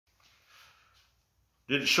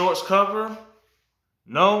Did shorts cover?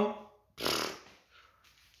 No?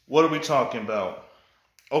 What are we talking about?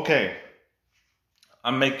 Okay,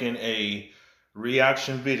 I'm making a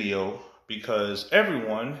reaction video because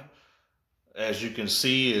everyone, as you can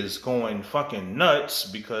see, is going fucking nuts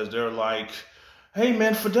because they're like, hey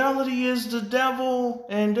man, Fidelity is the devil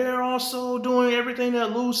and they're also doing everything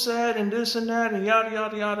that Lou said and this and that and yada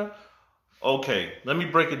yada yada. Okay, let me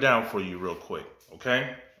break it down for you real quick,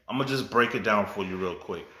 okay? I'm gonna just break it down for you real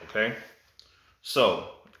quick, okay? So,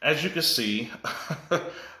 as you can see,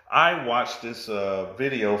 I watched this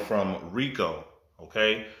video from Rico,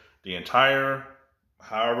 okay? The entire,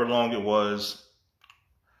 however long it was.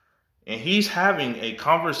 And he's having a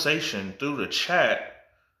conversation through the chat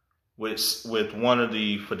with one of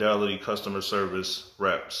the Fidelity customer service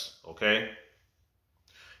reps, okay?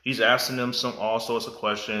 He's asking them all sorts of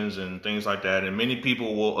questions and things like that. And many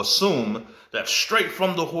people will assume that straight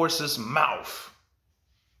from the horse's mouth.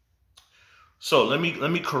 So let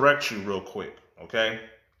me correct you real quick, okay?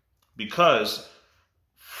 Because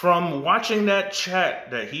from watching that chat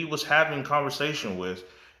that he was having conversation with,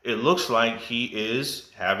 it looks like he is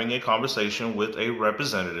having a conversation with a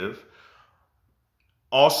representative.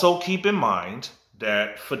 Also keep in mind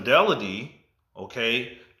that Fidelity,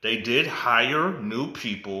 okay, they did hire new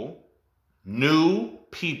people,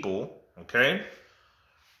 okay?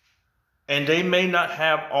 And they may not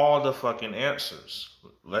have all the fucking answers.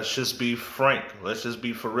 Let's just be frank. Let's just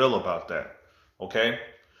be for real about that, okay?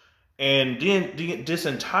 And then this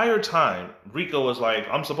entire time, Rico was like,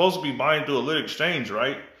 I'm supposed to be buying through a lit exchange,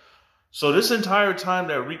 right? So this entire time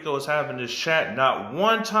that Rico is having this chat, not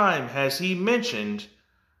one time has he mentioned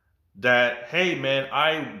that, hey man,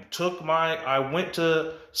 I went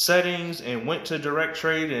to settings and went to direct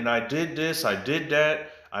trade and I did this, I did that.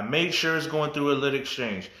 I made sure it's going through a lit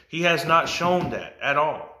exchange. He has not shown that at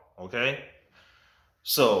all, okay?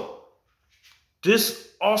 So this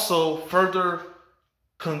also further,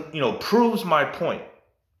 proves my point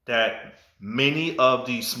that many of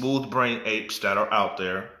the smooth brain apes that are out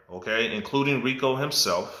there, okay, including Rico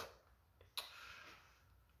himself,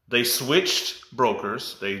 they switched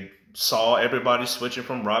brokers. They saw everybody switching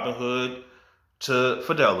from Robinhood to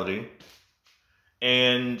Fidelity,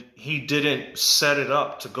 and he didn't set it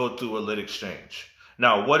up to go through a lit exchange.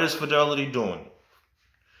 Now, what is Fidelity doing?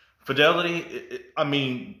 Fidelity, I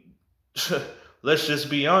mean, let's just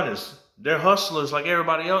be honest. They're hustlers like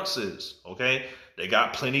everybody else is, okay? They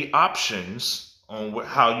got plenty options on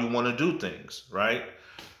how you want to do things, right?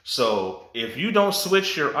 So if you don't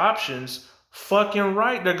switch your options, fucking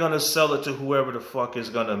right, they're going to sell it to whoever the fuck is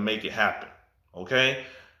going to make it happen, okay?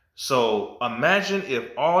 So imagine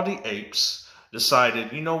if all the apes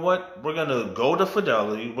decided, you know what, we're going to go to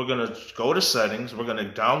Fidelity, we're going to go to settings, we're going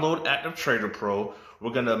to download Active Trader Pro,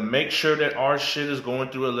 we're going to make sure that our shit is going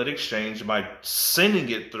through a lit exchange by sending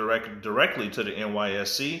it directly to the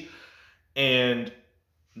NYSE, and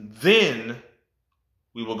then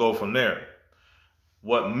we will go from there.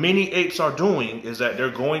 What many apes are doing is that they're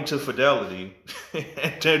going to Fidelity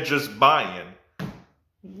and they're just buying.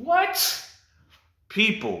 What?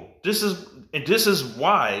 People, this is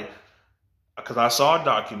why, because I saw a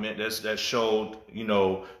document that showed,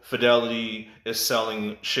 Fidelity is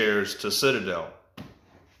selling shares to Citadel.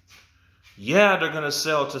 Yeah, they're going to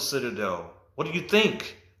sell to Citadel. What do you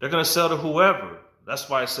think? They're going to sell to whoever. That's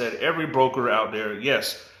why I said every broker out there,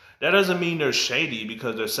 yes. That doesn't mean they're shady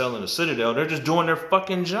because they're selling to Citadel. They're just doing their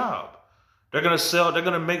fucking job. They're going to sell. They're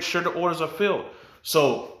going to make sure the orders are filled.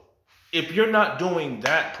 So if you're not doing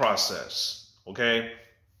that process, okay,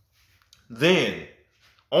 then,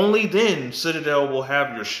 only then Citadel will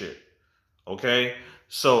have your shit, okay?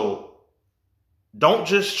 So don't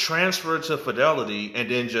just transfer to Fidelity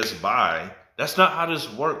and then just buy. That's not how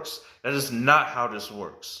this works. That is not how this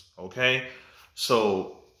works, okay?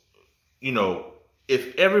 So,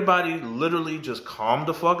 if everybody literally just calm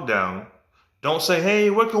the fuck down, don't say, hey,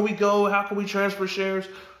 where can we go? How can we transfer shares?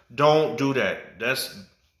 Don't do that. That's,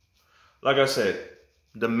 like I said,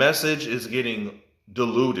 the message is getting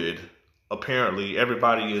diluted. Apparently,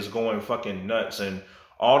 everybody is going fucking nuts. And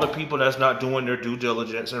all the people that's not doing their due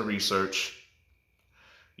diligence and research,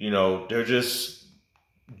 they're just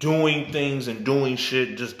doing things and doing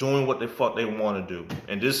shit, just doing what the fuck they want to do.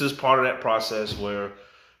 And this is part of that process where,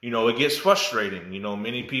 it gets frustrating.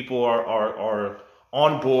 Many people are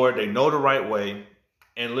on board. They know the right way.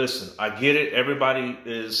 And listen, I get it. Everybody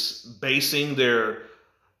is basing their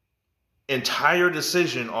entire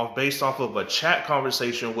decision based off of a chat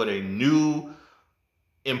conversation with a new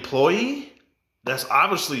employee that's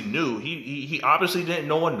obviously new. He obviously didn't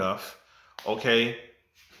know enough. Okay.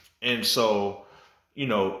 And so,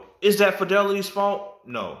 Is that Fidelity's fault?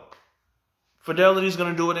 No. Fidelity's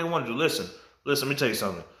going to do what they want to do. Listen, let me tell you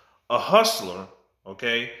something. A hustler,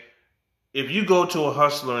 okay, if you go to a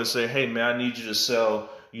hustler and say, hey, man, I need you to sell,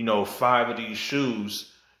 5 of these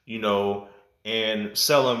shoes, and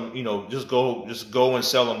sell them, just go and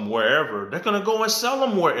sell them wherever, they're going to go and sell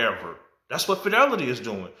them wherever. That's what Fidelity is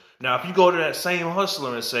doing. Now, if you go to that same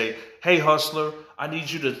hustler and say, hey, hustler, I need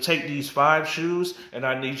you to take these 5 shoes and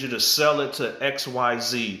I need you to sell it to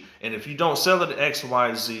XYZ. And if you don't sell it to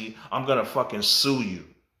XYZ, I'm going to fucking sue you.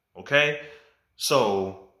 Okay?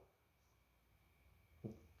 So,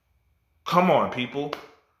 come on, people.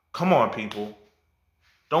 Come on, people.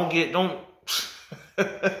 Don't.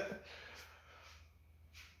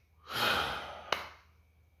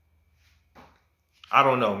 I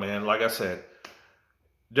don't know, man. Like I said,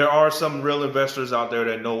 there are some real investors out there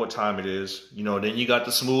that know what time it is. Then you got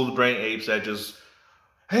the smooth brain apes that just,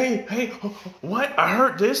 hey, what? I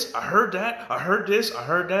heard this. I heard that. I heard this. I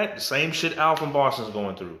heard that. The same shit Al from Boston's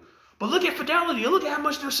going through. But look at Fidelity. Look at how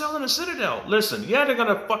much they're selling the Citadel. Listen, yeah, they're going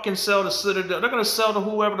to fucking sell the Citadel. They're going to sell to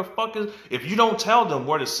whoever the fuck is. If you don't tell them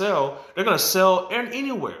where to sell, they're going to sell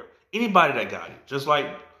anywhere. Anybody that got it. Just like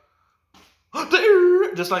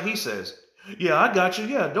he says. Yeah, I got you.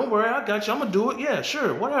 Yeah, don't worry. I got you. I'm going to do it. Yeah,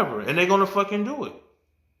 sure. Whatever. And they're going to fucking do it.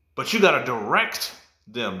 But you got to direct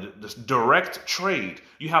them. This direct trade.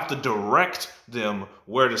 You have to direct them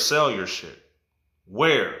where to sell your shit.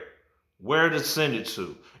 Where to send it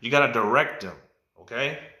to. You got to direct them.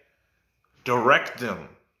 Okay? Direct them.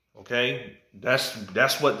 Okay?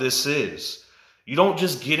 That's what this is. You don't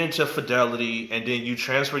just get into Fidelity and then you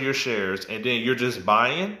transfer your shares and then you're just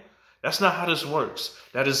buying. That's not how this works.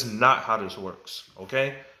 That is not how this works,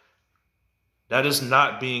 okay? That is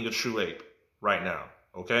not being a true ape right now,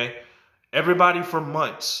 okay? Everybody for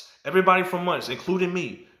months, including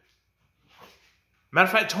me. Matter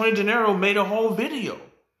of fact, Tony De Niro made a whole video.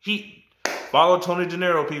 Follow Tony De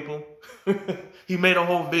Niro, people. He made a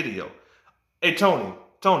whole video. Hey, Tony,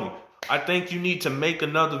 I think you need to make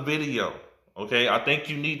another video, okay? I think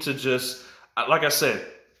you need to just, like I said,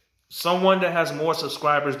 someone that has more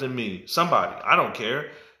subscribers than me, somebody, I don't care,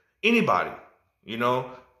 anybody,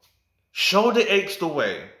 show the apes the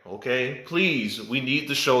way, okay? Please, we need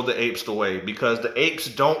to show the apes the way because the apes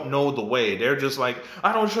don't know the way. They're just like,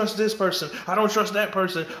 I don't trust this person. I don't trust that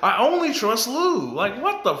person. I only trust Lou. Like,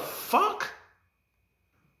 what the fuck?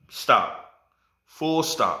 Stop. Full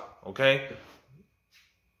stop, okay?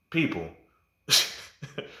 People,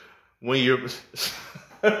 when you're,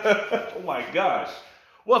 oh my gosh.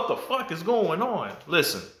 What the fuck is going on?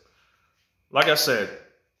 Listen, like I said,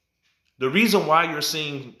 the reason why you're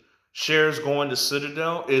seeing shares going to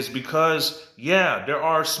Citadel is because, yeah, there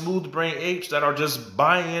are smooth brain apes that are just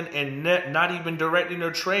buying and not even directing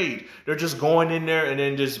their trade. They're just going in there and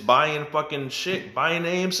then just buying fucking shit, buying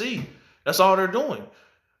AMC. That's all they're doing.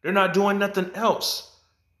 They're not doing nothing else.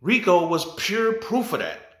 Rico was pure proof of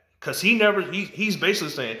that because he's basically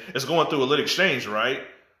saying it's going through a lit exchange, right?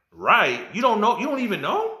 Right? You don't know? You don't even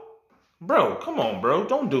know? Bro, come on, bro.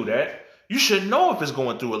 Don't do that. You should know if it's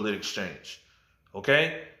going through a lit exchange.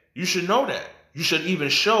 Okay? You should know that. You should even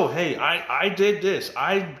show, hey, I did this.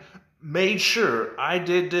 I made sure I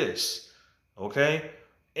did this. Okay?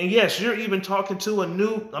 And yes, you're even talking to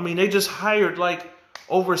they just hired like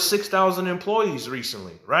over 6,000 employees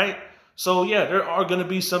recently, right? So yeah, there are going to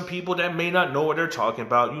be some people that may not know what they're talking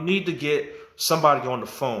about. You need to get somebody on the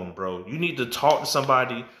phone, bro. You need to talk to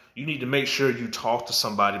somebody. You need to make sure you talk to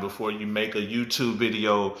somebody before you make a YouTube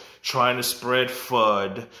video trying to spread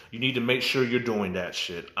FUD. You need to make sure you're doing that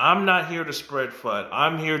shit. I'm not here to spread FUD.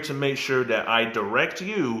 I'm here to make sure that I direct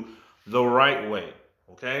you the right way,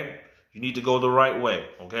 okay? You need to go the right way,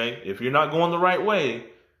 okay? If you're not going the right way,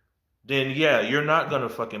 then yeah, you're not going to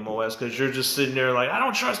fucking mow ass because you're just sitting there like, I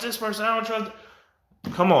don't trust this person. I don't trust.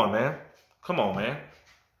 Come on, man. Come on, man.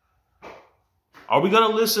 Are we going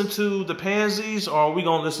to listen to the pansies or are we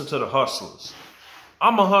going to listen to the hustlers?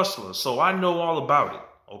 I'm a hustler, so I know all about it,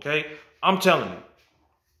 okay? I'm telling you.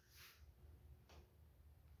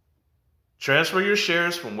 Transfer your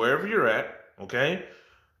shares from wherever you're at, okay?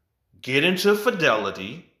 Get into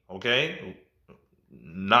Fidelity, okay?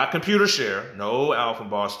 Not computer share. No, Al from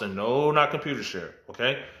Boston. No, not computer share,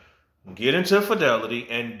 okay? Get into Fidelity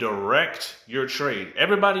and direct your trade.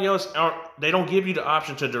 Everybody else, they don't give you the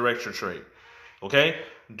option to direct your trade. Okay,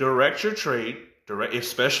 direct your trade,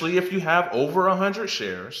 especially if you have over 100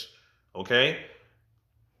 shares, okay?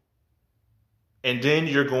 And then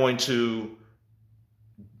you're going to,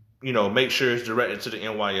 make sure it's directed to the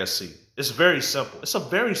NYSE. It's very simple. It's a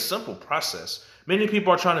very simple process. Many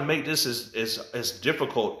people are trying to make this as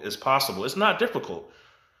difficult as possible. It's not difficult.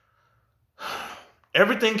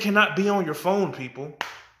 Everything cannot be on your phone, people.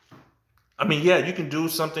 I mean, yeah, you can do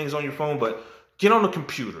some things on your phone, but get on the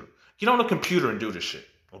computer. Get on the computer and do this shit,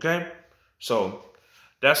 okay? So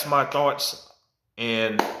that's my thoughts,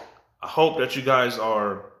 and I hope that you guys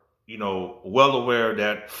are, well aware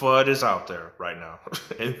that FUD is out there right now.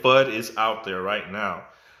 And FUD is out there right now.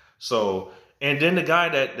 So, and then the guy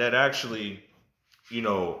that actually,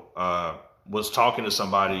 was talking to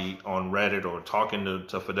somebody on Reddit or talking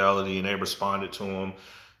to Fidelity, and they responded to him,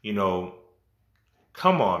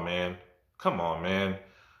 come on, man. Come on, man.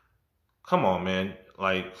 Come on, man.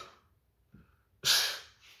 Like,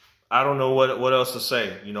 I don't know what else to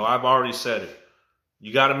say. I've already said it.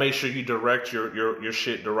 You got to make sure you direct your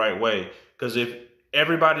shit the right way. Because if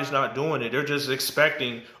everybody's not doing it, they're just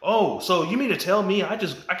expecting, oh, so you mean to tell me I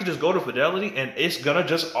could just go to Fidelity and it's going to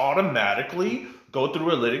just automatically go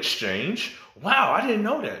through a lit exchange? Wow, I didn't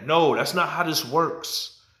know that. No, that's not how this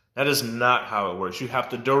works. That is not how it works. You have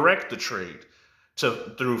to direct the trade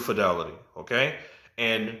through Fidelity, okay?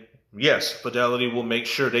 And yes, Fidelity will make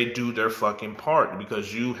sure they do their fucking part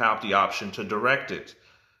because you have the option to direct it,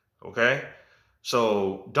 okay?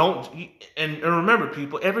 So and remember,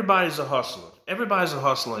 people, everybody's a hustler. Everybody's a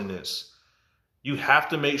hustler in this. You have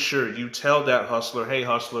to make sure you tell that hustler, hey,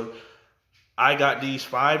 hustler, I got these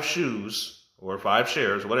 5 shoes or 5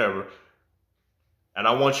 shares, whatever, and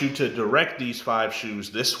I want you to direct these 5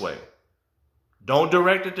 shoes this way. Don't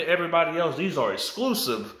direct it to everybody else. These are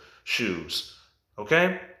exclusive shoes.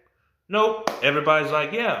 Okay? Nope. Everybody's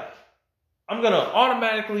like, yeah, I'm going to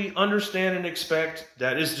automatically understand and expect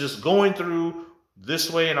that it's just going through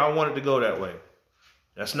this way and I want it to go that way.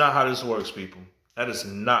 That's not how this works, people. That is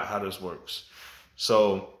not how this works.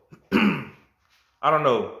 So, I don't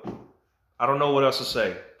know. I don't know what else to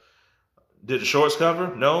say. Did the shorts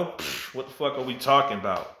cover? No? What the fuck are we talking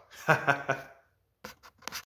about?